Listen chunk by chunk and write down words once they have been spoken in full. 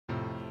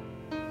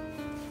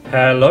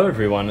Hello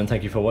everyone and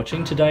thank you for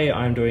watching. Today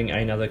I'm doing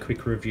another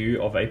quick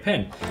review of a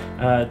pen.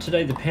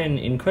 Today the pen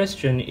in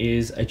question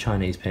is a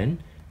Chinese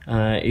pen.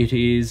 It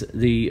is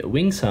the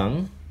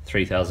Wingsung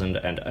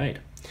 3008.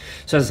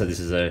 So as I said, this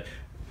is a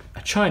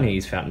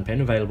Chinese fountain pen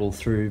available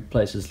through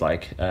places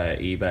like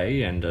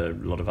eBay and a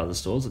lot of other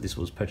stores. This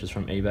was purchased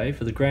from eBay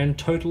for the grand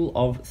total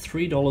of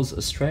 $3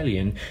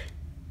 Australian,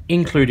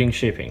 including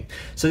shipping.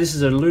 So this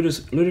is a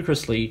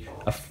ludicrously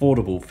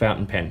affordable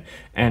fountain pen,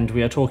 and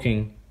we are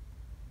talking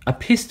a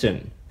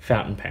piston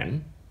fountain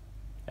pen,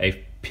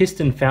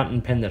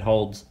 that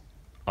holds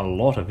a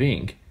lot of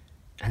ink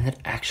and that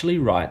actually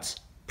writes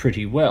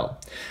pretty well.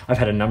 I've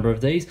had a number of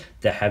these.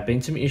 There have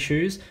been some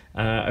issues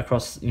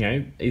across,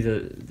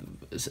 either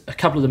a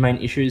couple of the main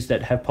issues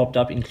that have popped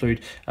up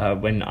include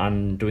when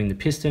undoing the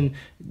piston,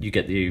 you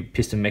get the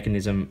piston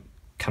mechanism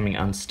coming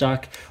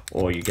unstuck,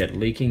 or you get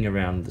leaking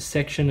around the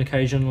section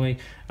occasionally,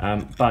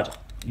 but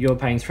you're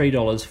paying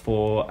 $3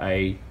 for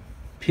a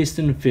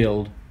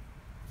piston-filled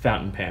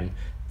fountain pen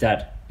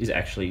that is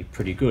actually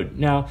pretty good.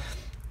 Now,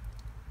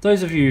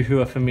 those of you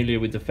who are familiar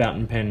with the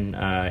fountain pen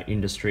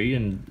industry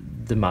and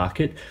the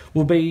market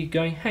will be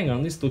going, hang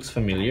on, this looks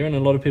familiar, and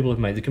a lot of people have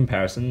made the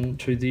comparison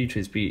to the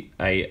TRISBY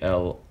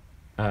AL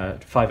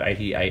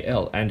 580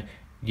 AL, and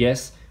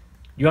yes,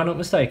 you are not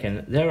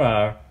mistaken, there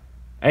are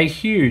a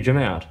huge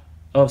amount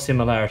of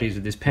similarities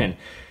with this pen.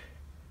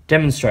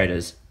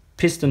 Demonstrators,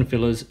 piston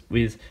fillers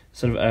with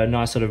sort of a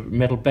nice sort of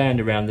metal band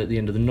around at the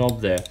end of the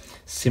knob there,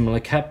 similar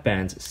cap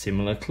bands,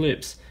 similar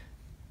clips,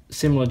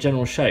 similar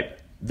general shape.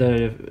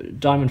 The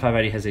Diamond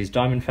 580 has these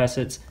diamond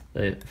facets,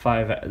 the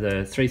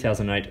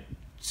 3008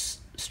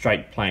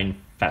 straight plain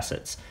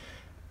facets.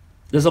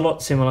 There's a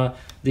lot similar.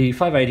 The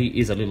 580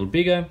 is a little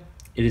bigger.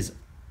 It is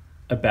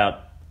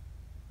about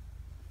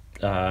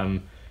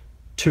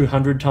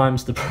 200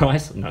 times the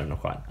price. No,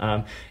 not quite.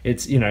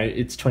 It's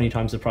it's 20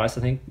 times the price,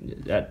 I think.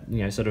 At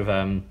sort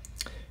of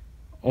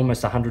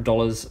almost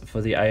 $100 for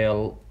the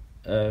AL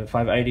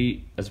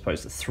 580 as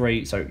opposed to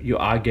 $3. So you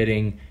are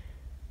getting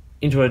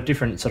into a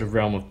different sort of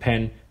realm of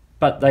pen,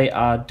 but they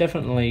are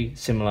definitely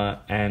similar,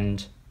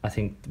 and I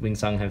think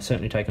Wingsung have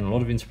certainly taken a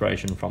lot of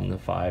inspiration from the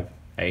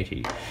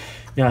 580.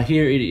 Now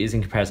here it is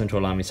in comparison to a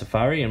Lamy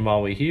Safari, and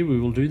while we're here we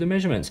will do the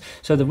measurements.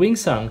 So the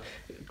Wingsung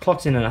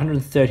clocks in at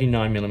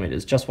 139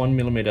 millimeters, just 1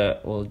 millimeter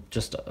or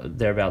just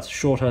thereabouts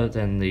shorter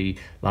than the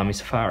Lamy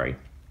Safari.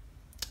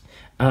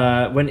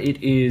 When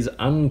it is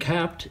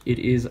uncapped, it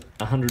is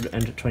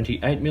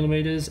 128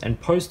 millimeters, and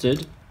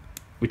posted,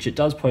 which it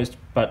does post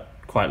but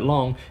quite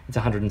long, it's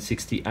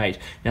 168.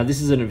 Now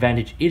this is an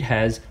advantage it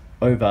has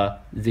over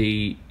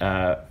the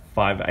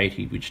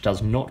 580, which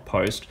does not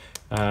post,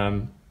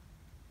 and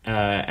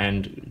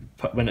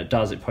when it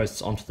does, it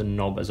posts onto the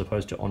knob as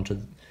opposed to onto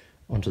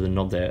the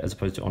knob there, as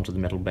opposed to onto the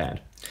metal band.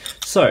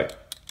 So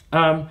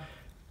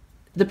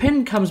the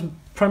pen comes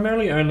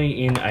primarily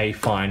only in a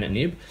fine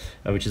nib,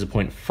 which is a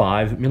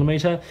 0.5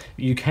 millimeter.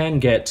 You can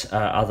get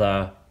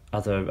other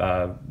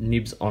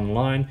nibs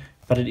online,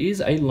 but it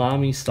is a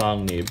Lamy style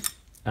nib,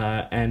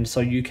 and so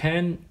you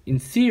can, in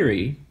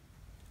theory,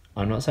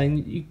 I'm not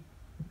saying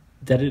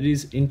that it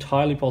is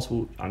entirely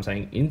possible, I'm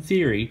saying in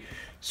theory,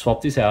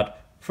 swap this out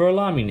for a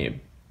Lamy nib,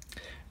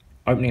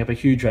 opening up a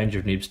huge range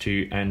of nibs to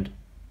you and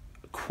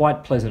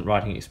quite pleasant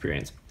writing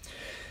experience.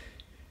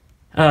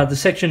 The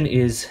section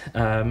is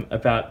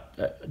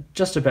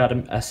just about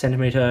a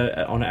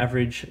centimeter on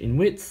average in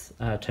width,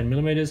 10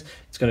 millimeters.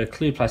 It's got a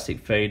clear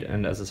plastic feed,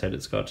 and as I said,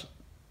 it's got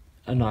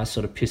a nice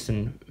sort of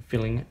piston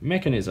filling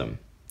mechanism.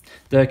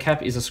 The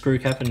cap is a screw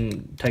cap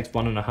and takes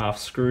 1.5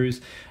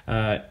 screws,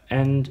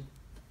 and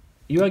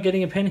you are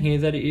getting a pen here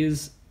that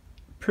is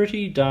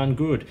pretty darn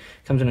good.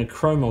 Comes in a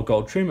chrome or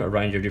gold trim, a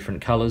range of different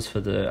colors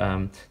for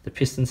the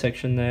piston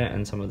section there,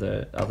 and some of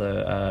the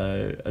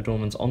other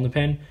adornments on the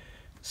pen.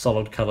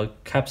 Solid color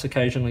caps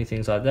occasionally,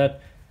 things like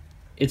that.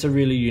 It's a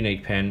really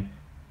unique pen.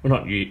 Well,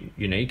 not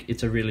unique,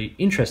 it's a really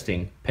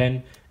interesting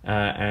pen,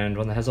 and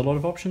one that has a lot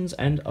of options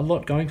and a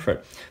lot going for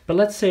it. But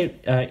let's see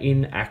it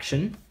in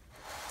action.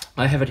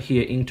 I have it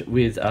here inked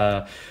with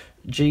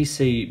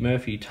GC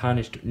Murphy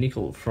Tarnished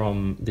Nickel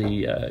from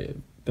the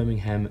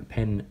Birmingham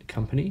Pen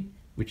Company,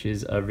 which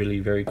is a really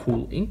very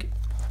cool ink.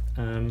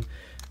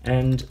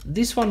 And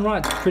this one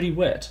writes pretty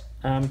wet.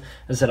 As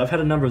I said, I've had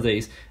a number of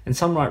these, and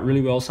some write really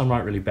well, some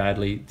write really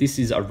badly. This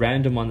is a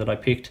random one that I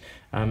picked.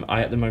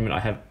 At the moment I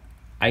have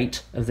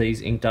 8 of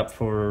these inked up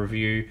for a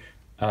review,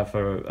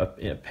 for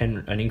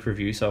an ink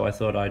review, so I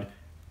thought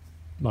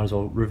might as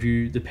well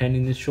review the pen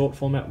in this short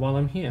format while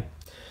I'm here.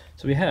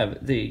 So we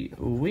have the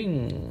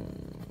Wingsung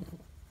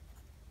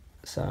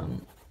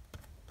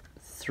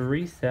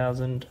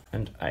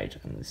 3008,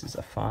 and this is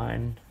a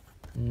fine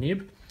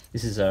nib.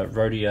 This is a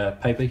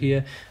Rhodia paper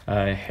here.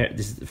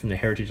 This is from the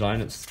Heritage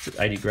line. It's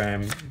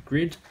 80-gram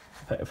grid,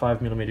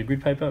 5mm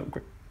grid paper,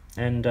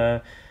 and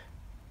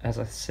as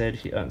I said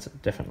here, it's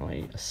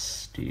definitely a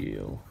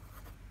steel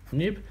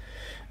nib.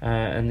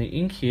 And the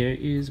ink here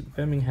is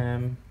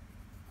Birmingham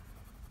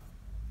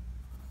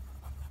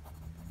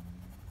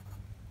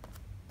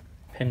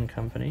Pen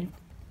Company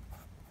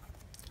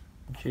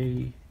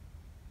G.C.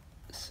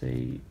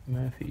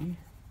 Murphy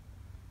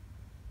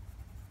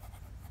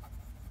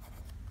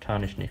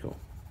tarnished nickel.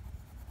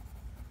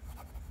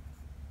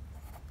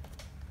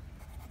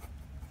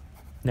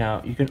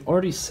 Now you can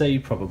already see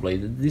probably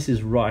that this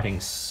is writing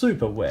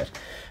super wet.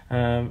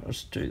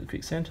 Let's do the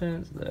quick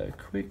sentence. The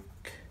quick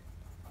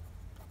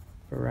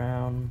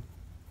brown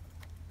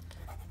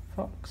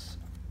fox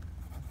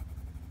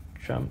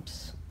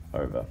jumps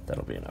over.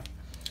 That'll be enough.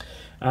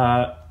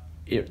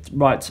 It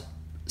writes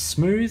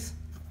smooth,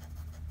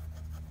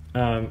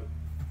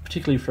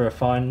 particularly for a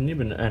fine nib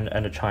and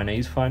a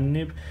Chinese fine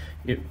nib.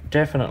 It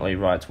definitely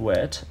writes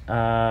wet.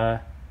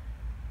 I'd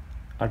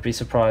be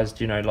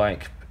surprised, you know,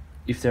 like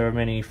if there are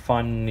many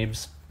fine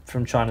nibs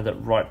from China that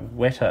write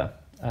wetter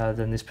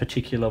than this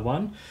particular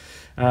one.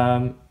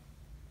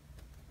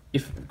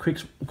 If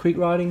quick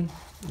writing,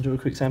 do a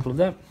quick sample of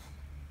that.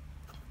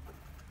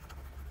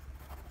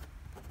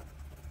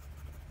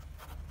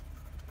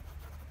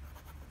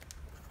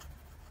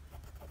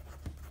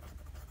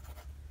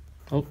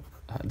 Oh,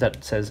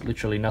 that says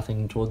literally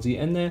nothing towards the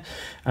end there.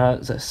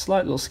 There's a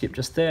slight little skip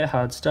just there,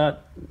 hard start,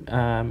 you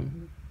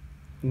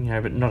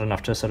know, but not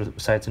enough to sort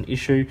of say it's an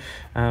issue.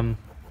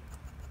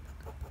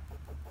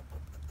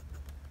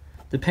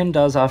 The pen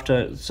does,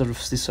 after this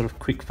sort of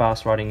quick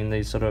fast writing in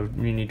these sort of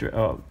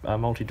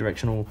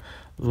multi-directional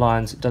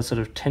lines, it does sort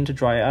of tend to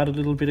dry out a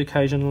little bit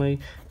occasionally,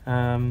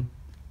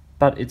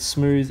 but it's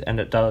smooth and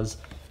it does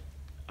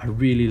a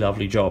really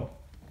lovely job.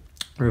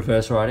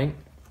 Reverse writing,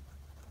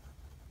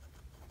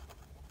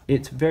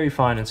 it's very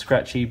fine and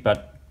scratchy,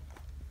 but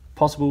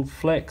possible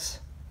flex.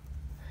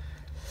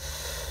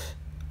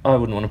 I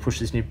wouldn't want to push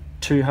this nib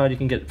too hard. You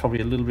can get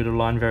probably a little bit of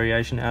line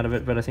variation out of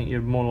it, but I think you're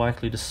more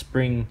likely to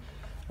spring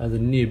the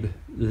nib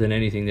than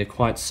anything. They're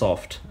quite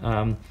soft,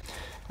 and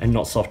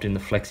not soft in the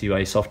flexy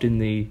way, soft in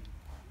the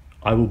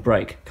I will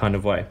break kind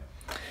of way.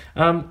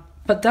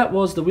 But that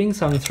was the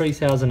Wingsung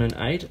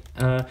 3008.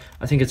 I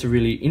think it's a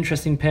really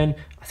interesting pen.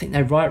 I think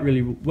they write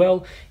really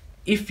well.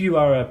 If you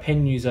are a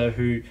pen user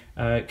who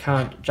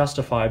can't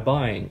justify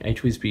buying a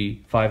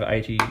TWSBI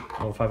 580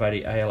 or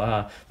 580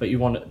 ALR, but you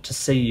want to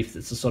see if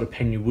it's the sort of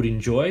pen you would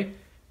enjoy,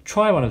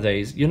 try one of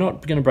these. You're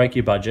not going to break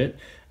your budget.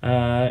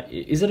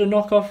 Is it a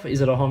knockoff?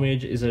 Is it a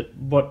homage? Is it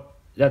what?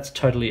 That's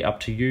totally up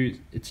to you.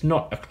 It's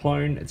not a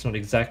clone. It's not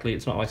exactly.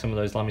 It's not like some of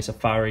those Lamy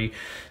Safari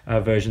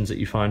versions that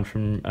you find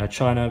from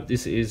China.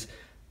 This is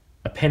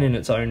a pen in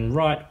its own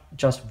right,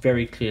 just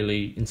very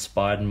clearly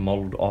inspired and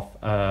modelled off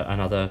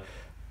another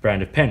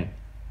brand of pen.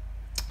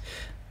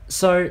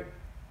 So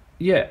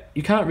yeah,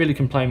 you can't really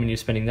complain when you're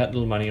spending that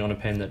little money on a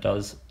pen that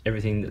does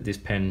everything that this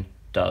pen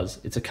does.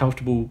 It's a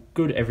comfortable,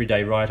 good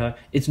everyday writer.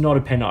 It's not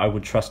a pen I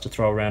would trust to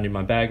throw around in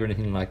my bag or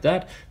anything like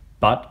that,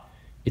 but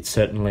it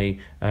certainly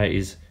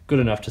is good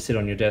enough to sit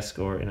on your desk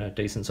or in a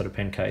decent sort of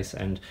pen case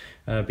and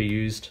be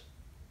used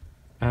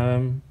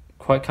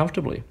quite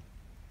comfortably.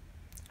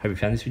 Hope you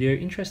found this video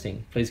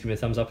interesting. Please give me a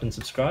thumbs up and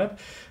subscribe.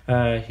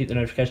 Hit the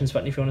notifications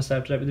button if you want to stay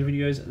up to date with the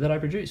videos that I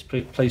produce.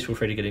 Please feel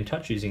free to get in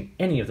touch using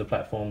any of the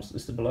platforms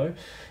listed below.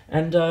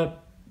 And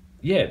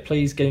yeah,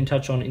 please get in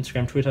touch on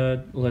Instagram,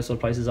 Twitter, all those sort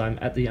of places. I'm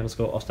at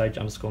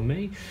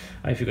 @the_offstage_me.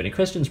 If you've got any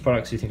questions,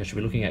 products you think I should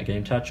be looking at, get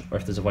in touch. Or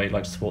if there's a way you'd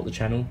like to support the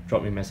channel,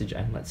 drop me a message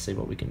and let's see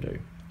what we can do.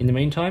 In the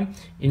meantime,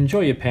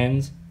 enjoy your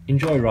pens,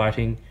 enjoy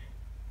writing,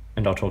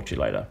 and I'll talk to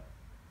you later.